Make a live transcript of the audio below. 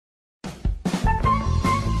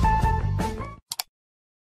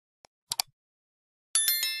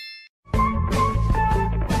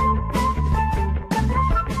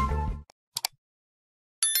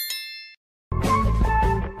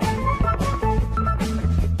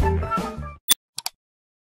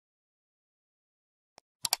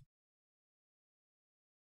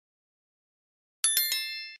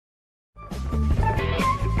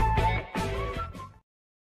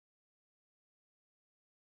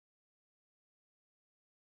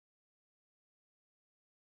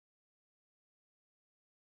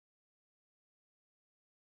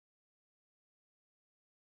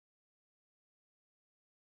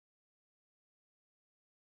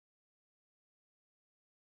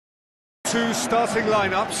Two starting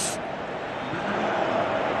lineups.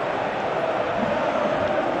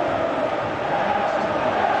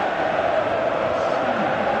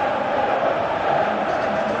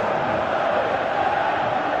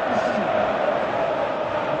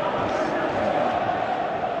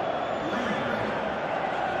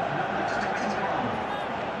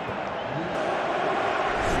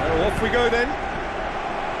 So off we go then.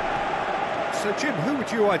 So Jim, who would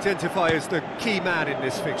you identify as the key man in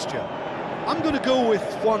this fixture? I'm going to go with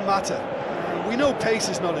Juan Mata. We know pace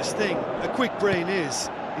is not his thing, a quick brain is.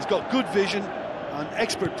 He's got good vision and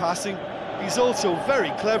expert passing. He's also very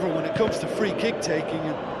clever when it comes to free kick taking,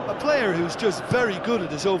 and a player who's just very good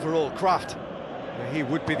at his overall craft. Yeah, he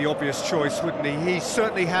would be the obvious choice, wouldn't he? He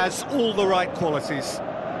certainly has all the right qualities.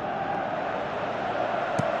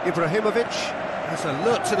 Ibrahimovic has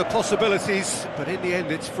alert to the possibilities, but in the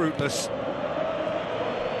end it's fruitless.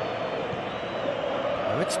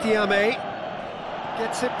 Oh, it's Diame.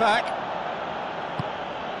 Gets it back.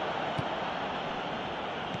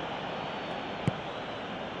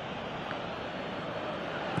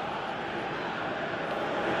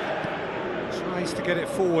 Tries to get it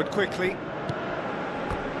forward quickly.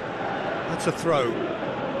 That's a throw.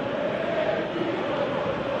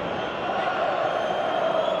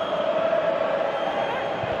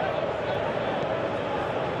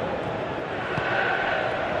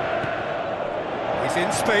 He's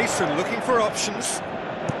in space and looking for options.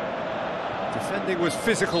 Defending was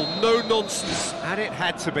physical, no nonsense, and it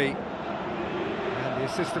had to be. And the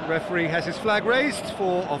assistant referee has his flag raised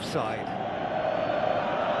for offside.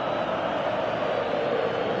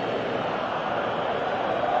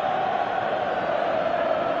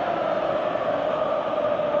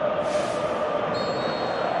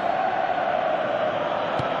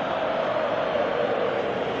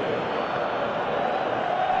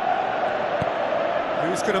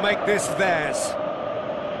 Who's going to make this theirs?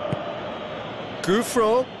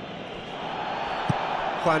 Gouffro.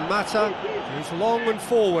 Juan Mata moves long and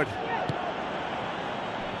forward.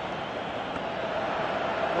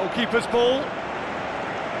 Goalkeeper's ball.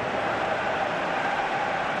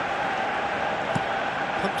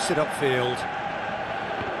 Pumps it upfield.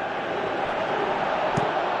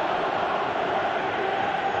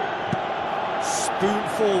 Spoon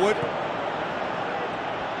forward.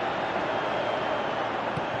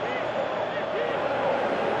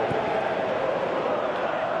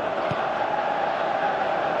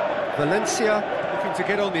 Valencia looking to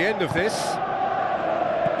get on the end of this.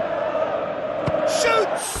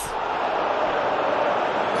 Shoots!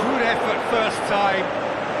 Good effort first time.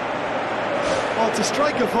 Well, to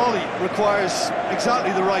strike a volley requires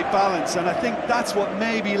exactly the right balance, and I think that's what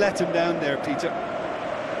maybe let him down there, Peter.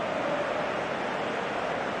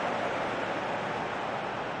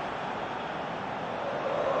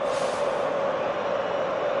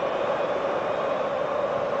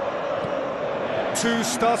 Two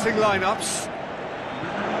starting lineups.